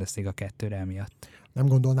a Bundesliga 2-re emiatt. Nem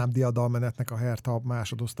gondolnám diadalmenetnek a Hertha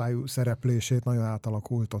másodosztályú szereplését, nagyon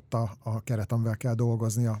átalakult ott a keret, amivel kell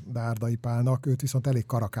dolgozni a Dárdai Pálnak. Őt viszont elég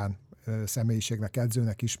karakán személyiségnek,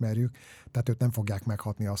 edzőnek ismerjük, tehát őt nem fogják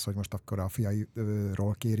meghatni azt, hogy most akkor a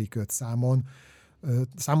fiairól kérik őt számon.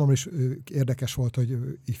 Számomra is érdekes volt,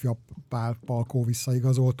 hogy ifjabb Palkó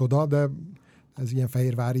visszaigazolt oda, de ez ilyen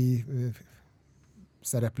fehérvári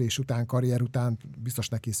szereplés után, karrier után biztos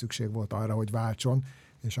neki szükség volt arra, hogy váltson,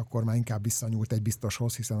 és akkor már inkább visszanyúlt egy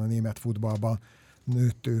biztoshoz, hiszen a német futballban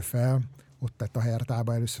nőtt ő fel, ott tett a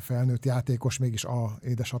Hertába először felnőtt játékos, mégis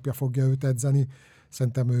édesapja fogja őt edzeni.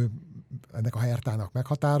 Szerintem ő ennek a Hertának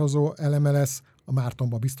meghatározó eleme lesz, a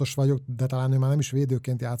Mártonban biztos vagyok, de talán ő már nem is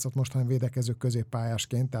védőként játszott most, hanem védekező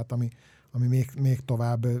középpályásként, tehát ami még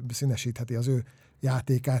tovább színesítheti az ő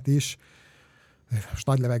játékát is. Most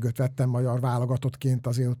nagy levegőt vettem magyar válogatottként,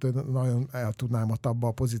 azért nagyon el tudnám ott abba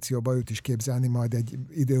a pozícióba őt is képzelni majd egy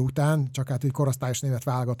idő után, csak hát, hogy korosztályos német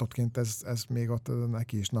válogatottként ez még ott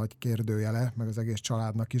neki is nagy kérdőjele, meg az egész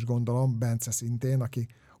családnak is gondolom, Bence szintén, aki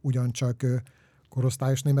ugyancsak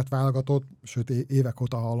korosztályos német válogatott, sőt évek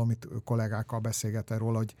óta hallom, itt kollégákkal beszélgetve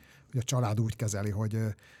róla, hogy a család úgy kezeli, hogy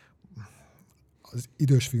az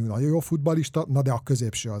idős fiú nagyon jó futballista, na de a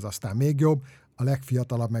középső az aztán még jobb, a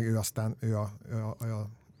legfiatalabb meg ő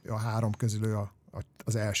a 3 közül ő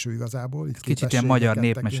az első igazából. Itt kicsit ilyen magyar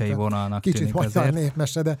népmesei vonalnak kicsit tűnik magyar azért.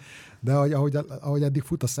 Népmese, de ahogy eddig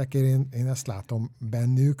fut a szekér, én ezt látom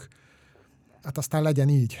bennük. Hát aztán legyen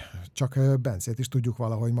így, csak Bencét is tudjuk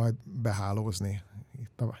valahogy majd behálózni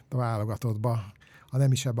itt a válogatottba, ha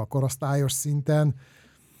nem is ebbe a korosztályos szinten,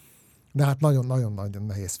 de hát nagyon-nagyon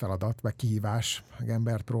nehéz feladat, meg kihívás, meg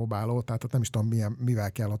embert próbáló, tehát ott nem is tudom,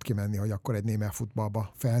 mivel kell ott kimenni, hogy akkor egy német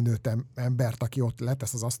futballba felnőtt embert, aki ott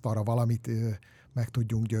letesz az asztalra valamit, meg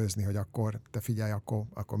tudjunk győzni, hogy akkor te figyelj,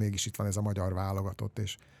 akkor mégis itt van ez a magyar válogatott,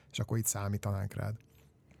 és akkor itt számítanánk rád.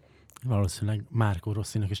 Valószínűleg Márkó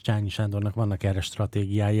Rosszinak és Csányi Sándornak vannak erre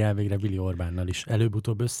stratégiái, elvégre Willi Orbánnal is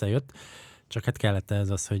előbb-utóbb összejött, csak hát kellett ez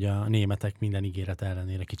az, hogy a németek minden ígéret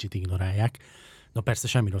ellenére kicsit ignorálják. Na persze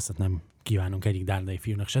semmi rosszat nem kívánunk egyik dárdai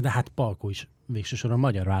fiúnak se, de hát Palkó is végső soron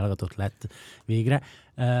magyar válogatott lett végre.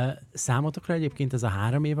 Számotokra egyébként ez a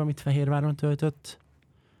 3 év, amit Fehérváron töltött,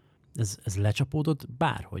 ez lecsapódott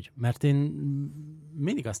bárhogy? Mert én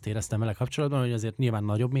mindig azt éreztem vele kapcsolatban, hogy azért nyilván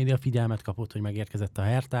nagyobb média figyelmet kapott, hogy megérkezett a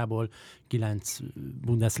Hertából, 9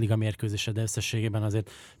 Bundesliga mérkőzése, de összességében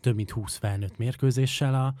azért több mint 20 felnőtt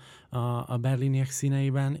mérkőzéssel a berliniek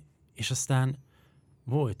színeiben, és aztán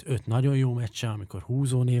volt 5 nagyon jó meccse, amikor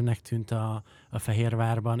húzó névnek tűnt a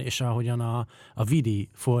Fehérvárban, és ahogyan a Vidi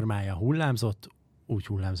formája hullámzott, úgy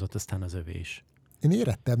hullámzott aztán az övé is. Én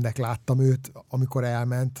érettebbnek láttam őt, amikor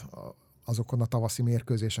elment azokon a tavaszi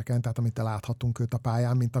mérkőzéseken, tehát amit láthattunk őt a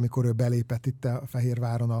pályán, mint amikor ő belépett itt a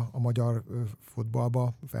Fehérváron a magyar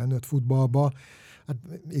futballba, felnőtt futballba. Hát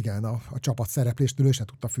igen, a csapat szerepléstől ő se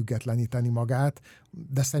tudta függetleníteni magát,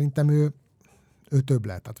 de szerintem ő több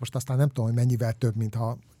lett. Tehát most aztán nem tudom, hogy mennyivel több,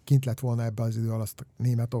 mintha kint lett volna ebben az idő alatt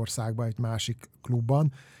Németországban, egy másik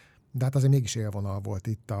klubban, de hát azért mégis élvonal volt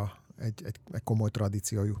itt egy komoly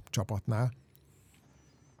tradíciójú csapatnál.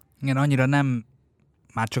 Igen, annyira nem,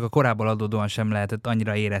 már csak a korábban adódóan sem lehetett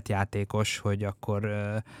annyira érett játékos, hogy akkor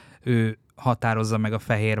ő határozza meg a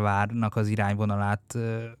Fehérvárnak az irányvonalát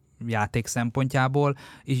játék szempontjából,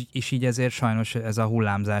 és így ezért sajnos ez a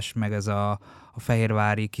hullámzás, meg ez a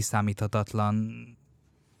fehérvári kiszámíthatatlan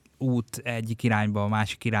út egyik irányba, a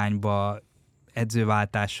másik irányba,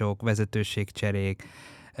 edzőváltások, vezetőségcserék,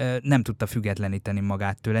 nem tudta függetleníteni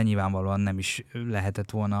magát tőle, nyilvánvalóan nem is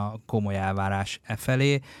lehetett volna komoly elvárás e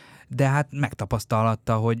felé, de hát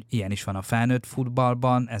megtapasztalhatta, hogy ilyen is van a felnőtt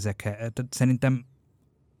futballban, szerintem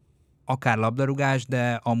akár labdarúgás,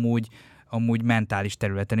 de amúgy mentális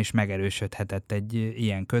területen is megerősödhetett egy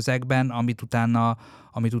ilyen közegben,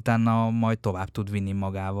 amit utána majd tovább tud vinni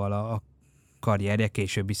magával a karrierje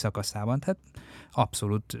későbbi szakaszában. Tehát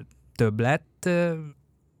abszolút több lett.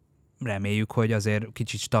 Reméljük, hogy azért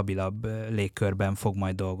kicsit stabilabb légkörben fog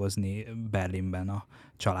majd dolgozni Berlinben a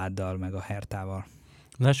családdal, meg a Hertával.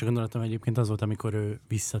 Az első gondolatom egyébként az volt, amikor ő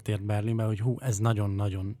visszatért Berlinbe, hogy ez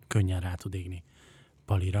nagyon-nagyon könnyen rá tud égni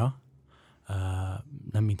Palira.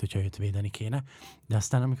 Nem mint hogyha őt védeni kéne, de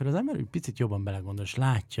aztán amikor az ember picit jobban belegondol, és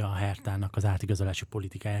látja a Hertának az átigazolási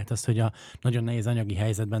politikáját, azt, hogy a nagyon nehéz anyagi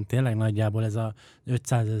helyzetben tényleg nagyjából ez a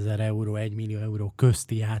 500 000 euró, 1 millió euró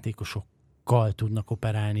közti játékosokkal tudnak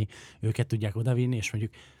operálni, őket tudják odavinni, és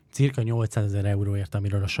mondjuk cirka 800 000 euróért,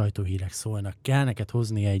 amiről a sajtóhírek szólnak, kell neked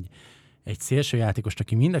hozni egy szélső játékost,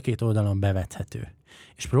 aki mind a két oldalon bevethető.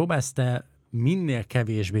 És próbálsz te minél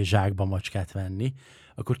kevésbé zsákba macskát venni,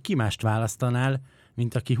 akkor ki mást választanál,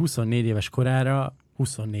 mint aki 24 éves korára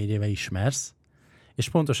 24 éve ismersz, és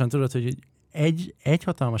pontosan tudod, hogy egy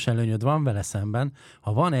hatalmas előnyöd van vele szemben,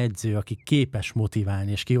 ha van edző, aki képes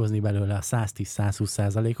motiválni és kihozni belőle a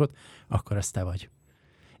 110-120%-ot, akkor az te vagy.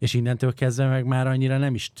 És innentől kezdve meg már annyira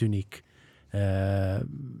nem is tűnik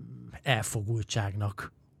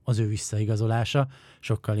elfogultságnak az ő visszaigazolása,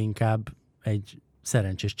 sokkal inkább egy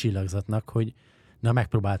szerencsés csillagzatnak, hogy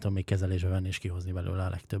megpróbáltam még kezelésbe venni és kihozni belőle a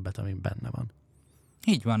legtöbbet, ami benne van.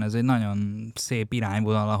 Így van, ez egy nagyon szép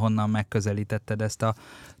irányvonal, ahonnan megközelítetted ezt a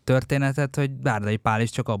történetet, hogy Dárdai Pál is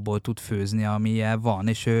csak abból tud főzni, amilyen van,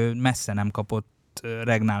 és ő messze nem kapott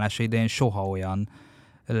regnálása idején soha olyan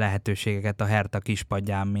lehetőségeket a Hertha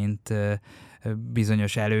kispadján, mint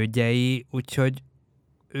bizonyos elődjei, úgyhogy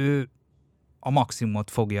ő a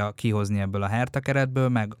maximumot fogja kihozni ebből a Hertha keretből,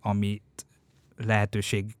 meg amit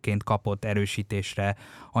lehetőségként kapott erősítésre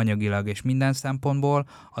anyagilag és minden szempontból,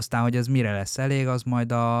 aztán, hogy ez mire lesz elég, az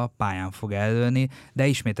majd a pályán fog eldőlni, de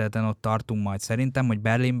ismételten ott tartunk majd szerintem, hogy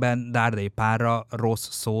Berlinben Dárdai Pálra rossz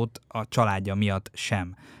szót a családja miatt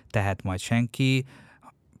sem tehet majd senki.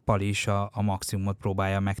 Pali is a maximumot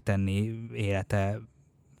próbálja megtenni élete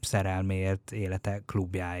szerelméért, élete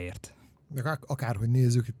klubjáért. Akárhogy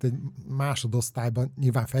nézzük, itt egy másodosztályban,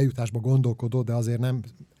 nyilván feljutásban gondolkodó, de azért nem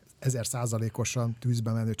 1000%-osan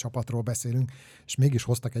tűzbe menő csapatról beszélünk, és mégis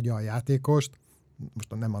hoztak egy olyan játékost,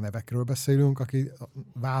 most nem a nevekről beszélünk, aki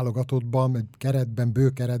válogatottban, egy keretben,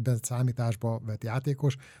 bőkeretben, számításba vett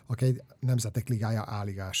játékos, aki egy Nemzetek Ligája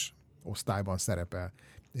A-ligás osztályban szerepel.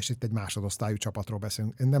 És itt egy másodosztályú csapatról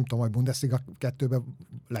beszélünk. Én nem tudom, hogy Bundesliga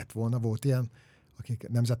 2-ben volt ilyen, akik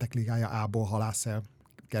Nemzetek Ligája A-ból halász el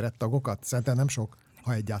kerettagokat? Szerintem nem sok,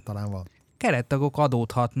 ha egyáltalán van. Kerettagok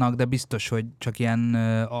adódhatnak, de biztos, hogy csak ilyen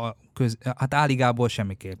hát A-ligából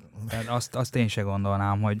semmiképp. Azt én se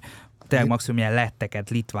gondolnám, hogy tényleg maximum ilyen letteket,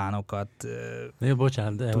 litvánokat jó,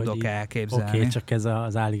 bocsánat, de tudok elképzelni. Oké, csak ez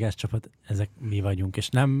az A-ligás csapat, ezek mi vagyunk, és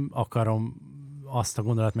nem akarom azt a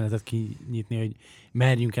gondolatmenetet kinyitni, hogy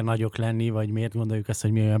merjünk-e nagyok lenni, vagy miért gondoljuk azt,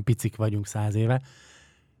 hogy mi olyan picik vagyunk 100 éve,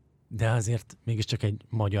 de azért mégiscsak egy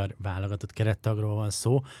magyar válogatott kerettagról van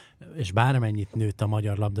szó, és bármennyit nőtt a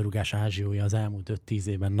magyar labdarúgás ázsiója az elmúlt 5-10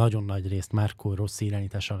 évben, nagyon nagy részt Marco Rossi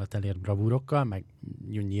irányítás alatt elért bravúrokkal, meg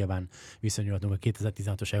nyilván viszonyulhatunk a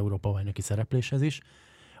 2016-os Európa-bajnoki szerepléshez is,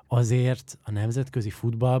 azért a nemzetközi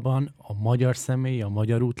futballban a magyar személy, a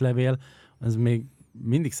magyar útlevél, az még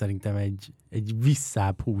mindig szerintem egy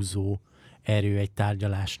visszább húzó erő egy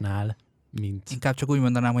tárgyalásnál, mint inkább csak úgy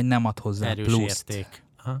mondanám, hogy nem ad hozzá pluszt. Érték.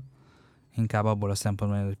 Inkább abból a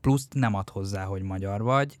szempontból, hogy pluszt nem ad hozzá, hogy magyar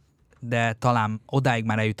vagy, de talán odáig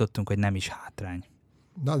már eljutottunk, hogy nem is hátrány.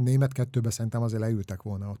 De a német 2-ben szerintem azért leültek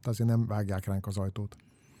volna, ott azért nem vágják ránk az ajtót.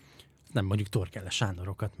 Nem, mondjuk Torkelle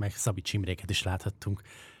Sándorokat, meg Szabics Imréket is láthattunk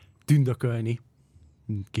tündökölni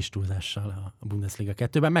kis túlzással a Bundesliga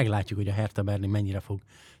 2-ben. Meglátjuk, hogy a Hertha Berlin mennyire fog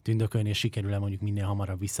tündökölni, és sikerül-e mondjuk minél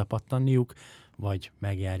hamarabb visszapattanniuk, vagy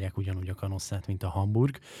megjárják ugyanúgy a kanosszát, mint a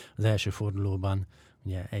Hamburg. Az első fordulóban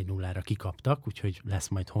ugye 1-0-ra kikaptak, úgyhogy lesz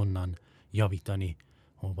majd honnan javítani,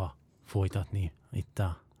 hova folytatni itt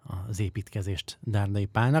az építkezést Dárdai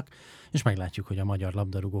Pálnak, és meglátjuk, hogy a magyar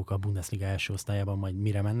labdarúgók a Bundesliga első osztályában majd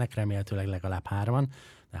mire mennek, remélhetőleg legalább 3-an,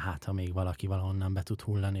 de hát ha még valaki valahonnan be tud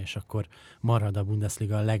hullani, és akkor marad a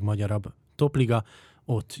Bundesliga a legmagyarabb topliga,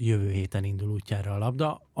 ott jövő héten indul útjára a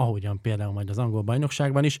labda, ahogyan például majd az angol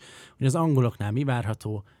bajnokságban is, hogy az angoloknál mi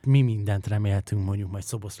várható, mi mindent remélhetünk mondjuk majd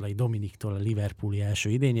Szoboszlai Dominiktól a Liverpooli első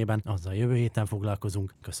idényében, azzal jövő héten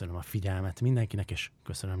foglalkozunk. Köszönöm a figyelmet mindenkinek, és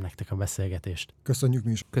köszönöm nektek a beszélgetést. Köszönjük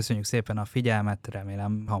mi is. Köszönjük szépen a figyelmet,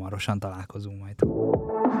 remélem hamarosan találkozunk majd.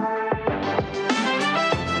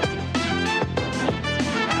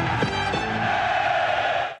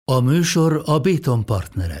 A műsor a Béton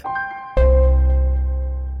partnere.